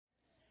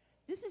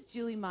This is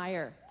Julie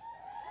Meyer.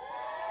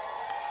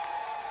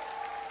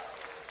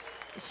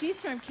 She's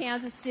from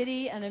Kansas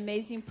City, an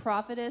amazing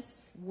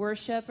prophetess,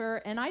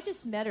 worshiper, and I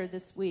just met her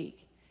this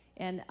week.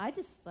 And I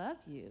just love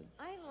you.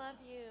 I love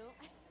you.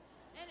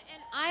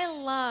 And I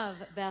love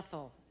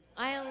Bethel.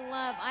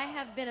 I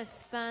have been a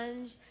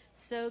sponge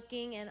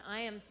soaking, and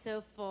I am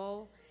so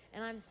full,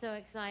 and I'm so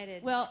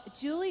excited. Well,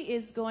 Julie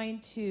is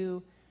going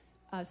to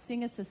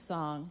sing us a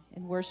song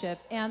in worship.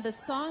 And the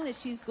song that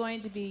she's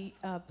going to be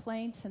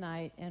playing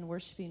tonight and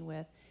worshiping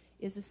with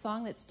is a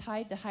song that's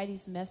tied to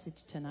Heidi's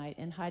message tonight.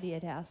 And Heidi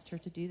had asked her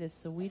to do this,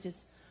 so we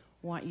just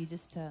want you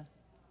just to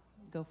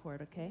go for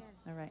it, okay?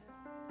 Amen. All right.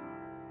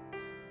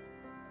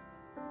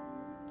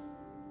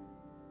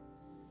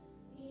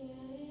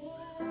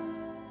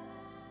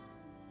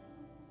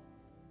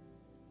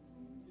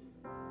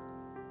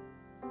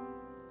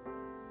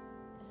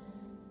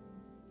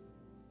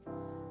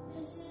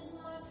 This is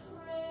my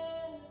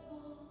prayer,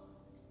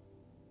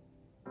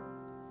 God.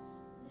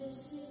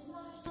 This is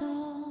my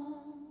song.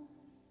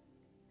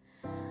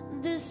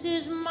 This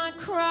is my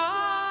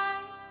cry,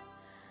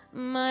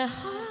 my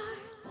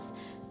heart's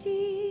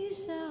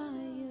desire,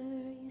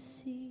 you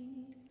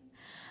see.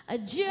 I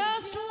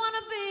just want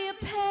to be a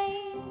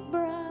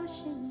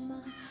paintbrush in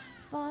my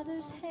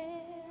Father's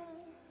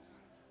hands.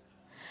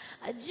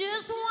 I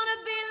just want to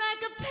be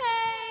like a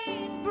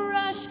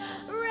paintbrush,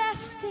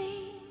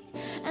 resting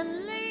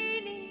and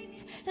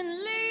leaning and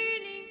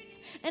leaning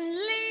and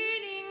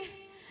leaning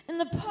in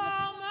the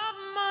palm of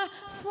my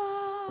Father.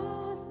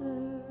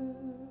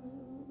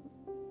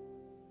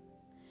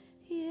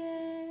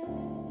 Yeah,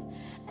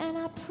 and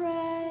I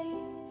pray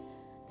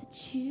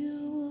that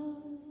you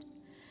would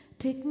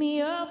pick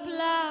me up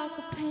like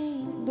a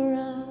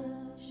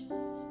paintbrush.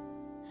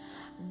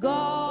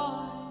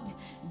 God,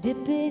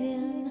 dip it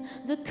in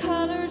the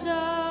colors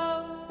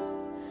of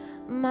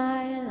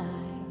my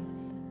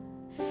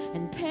life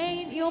and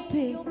paint your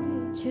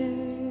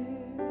picture.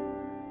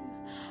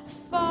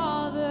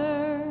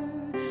 Father,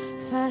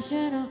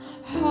 fashion a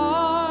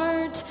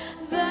heart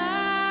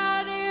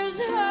that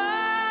is wholly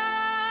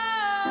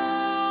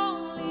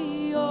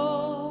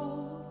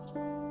yours,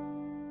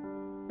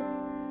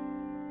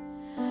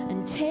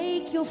 and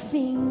take your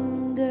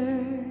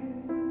fingers,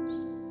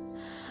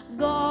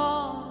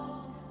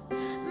 God,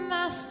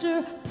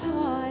 Master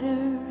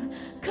Potter,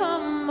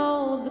 come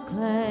mold the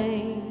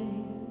clay.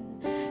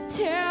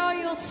 Tell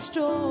your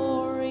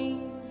story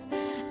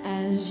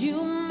as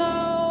you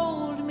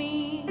mold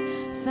me.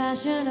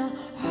 Fashion a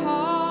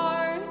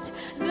heart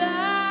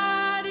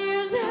that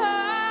is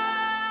wholly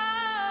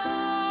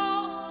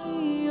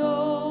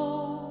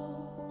yours,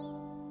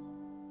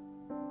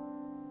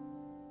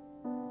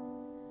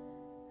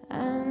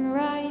 and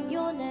write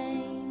your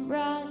name,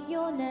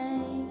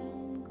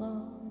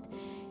 God,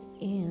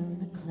 in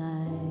the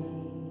clay.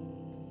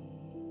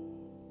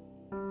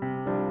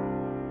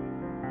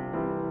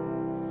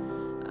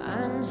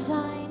 And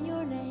sign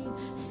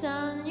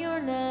your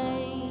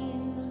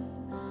name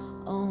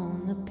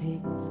on the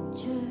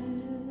picture.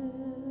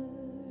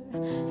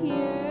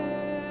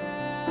 Yeah,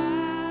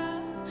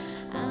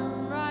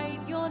 and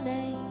write your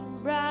name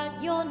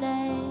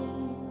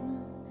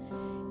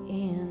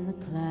in the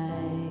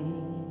clay.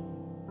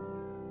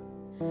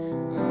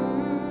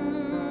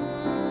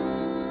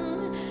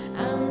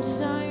 And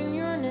sign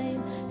your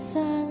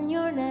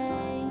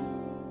name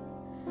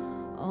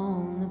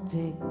on the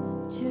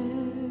picture.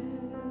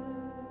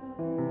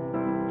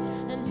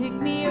 And pick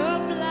me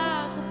up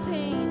like a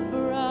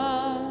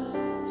paintbrush.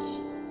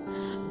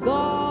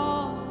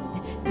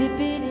 God, dip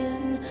it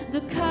in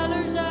the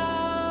colors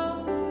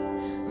of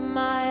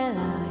my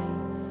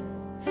life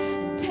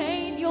and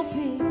paint your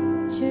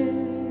picture.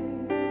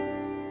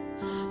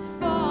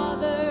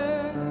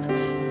 Father,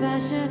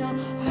 fashion a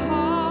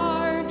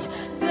heart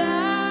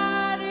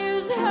that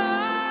is wholly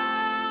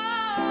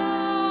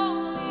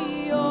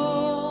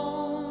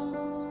yours,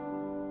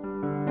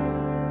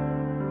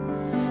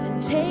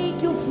 and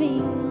take your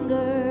fingers,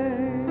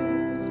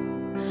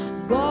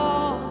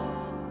 God,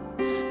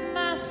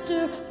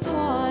 Master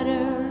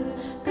Potter,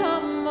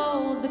 come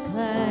mold the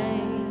clay.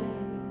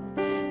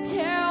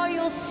 Tell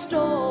your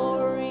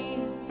story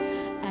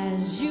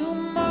as you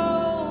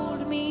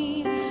mold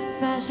me.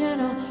 Fashion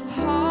a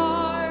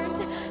heart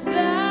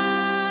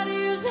that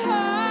is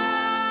wholly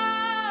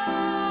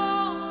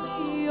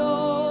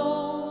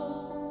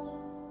yours,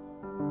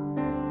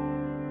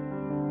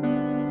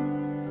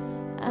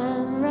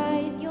 and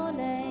write your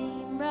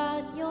name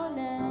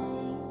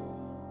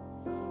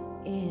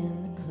in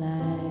the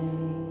clay.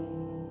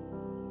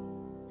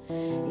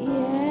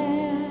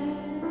 Yeah,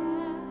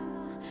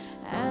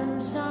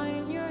 and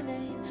sign your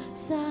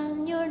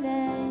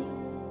name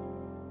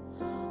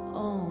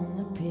on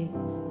the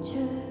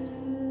picture.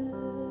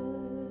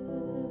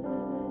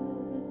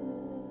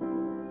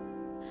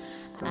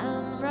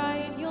 And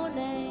write your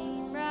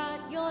name,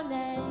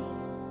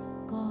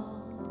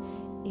 God,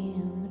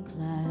 in the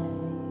clay.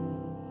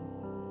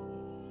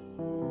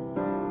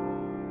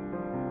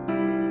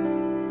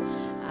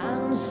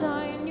 And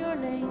sign your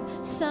name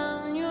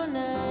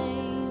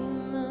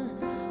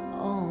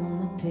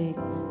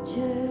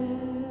picture.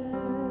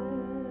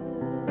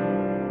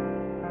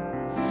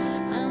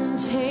 And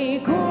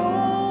take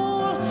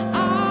all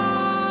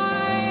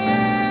I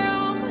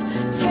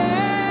am,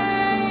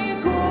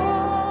 take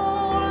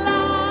all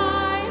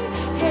I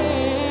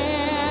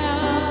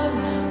have,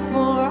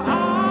 for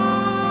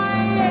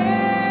I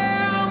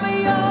am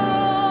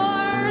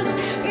yours.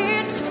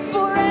 It's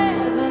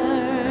forever,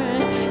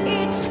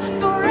 it's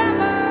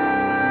forever.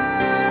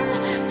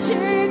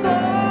 Take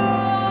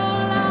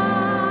all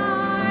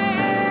I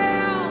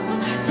am,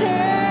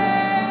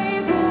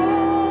 take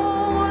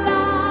all I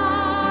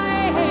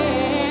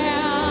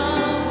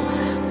have,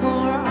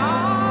 for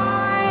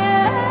I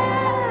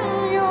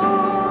am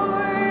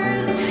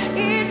yours.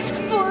 It's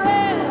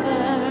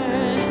forever,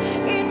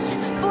 it's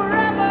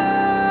forever.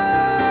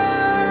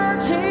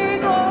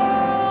 Take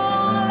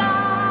all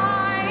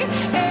I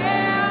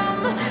am,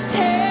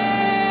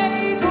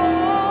 take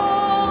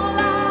all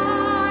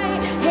I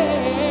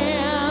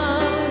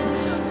have,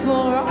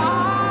 for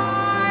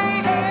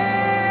I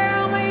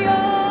am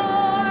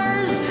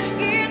yours.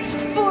 It's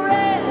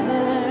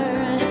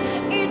forever,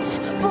 it's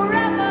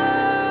forever.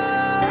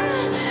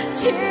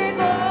 Take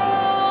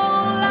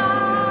all I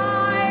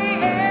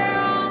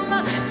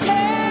am,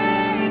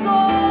 take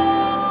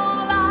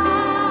all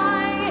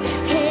I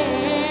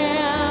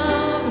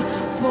have,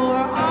 for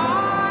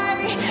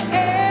I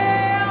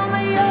am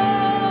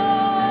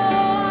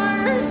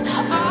yours. I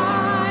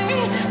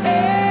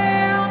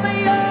am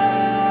yours.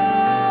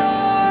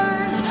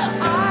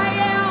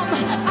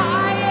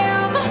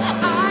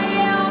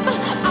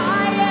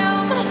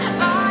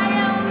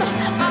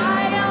 I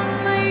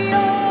am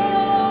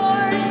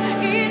yours.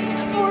 It's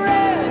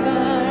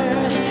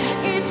forever,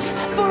 it's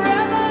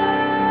forever.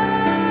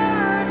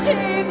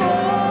 Take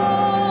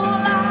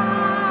all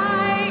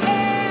I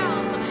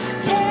am,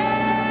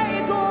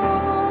 take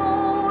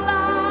all I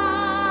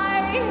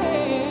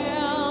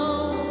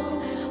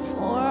am,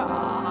 for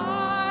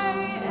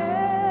I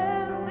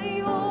am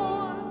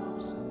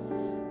yours.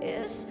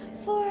 It's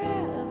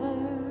forever.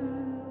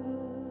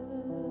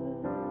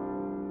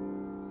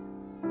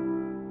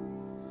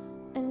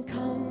 And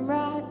come,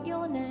 write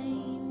your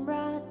name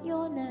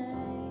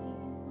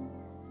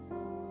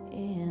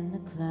in the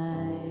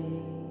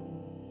clay.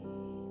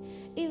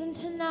 Even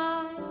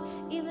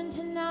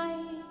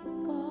tonight,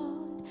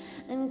 God.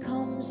 And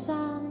come,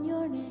 sign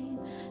your name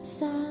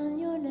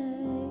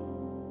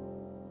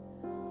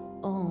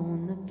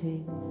on the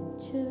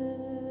picture.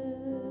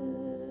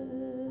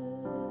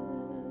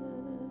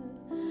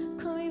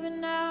 Come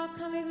even now,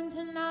 come even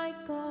tonight,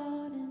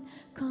 God, and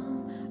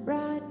come,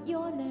 write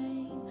your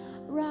name,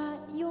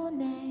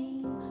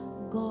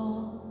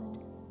 God,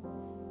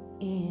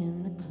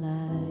 in the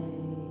clay.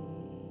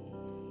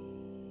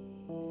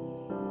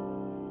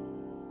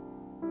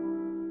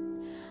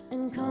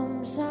 And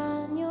come,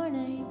 sign your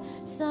name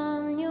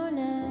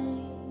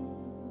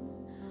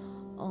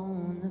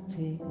on the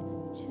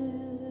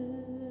picture.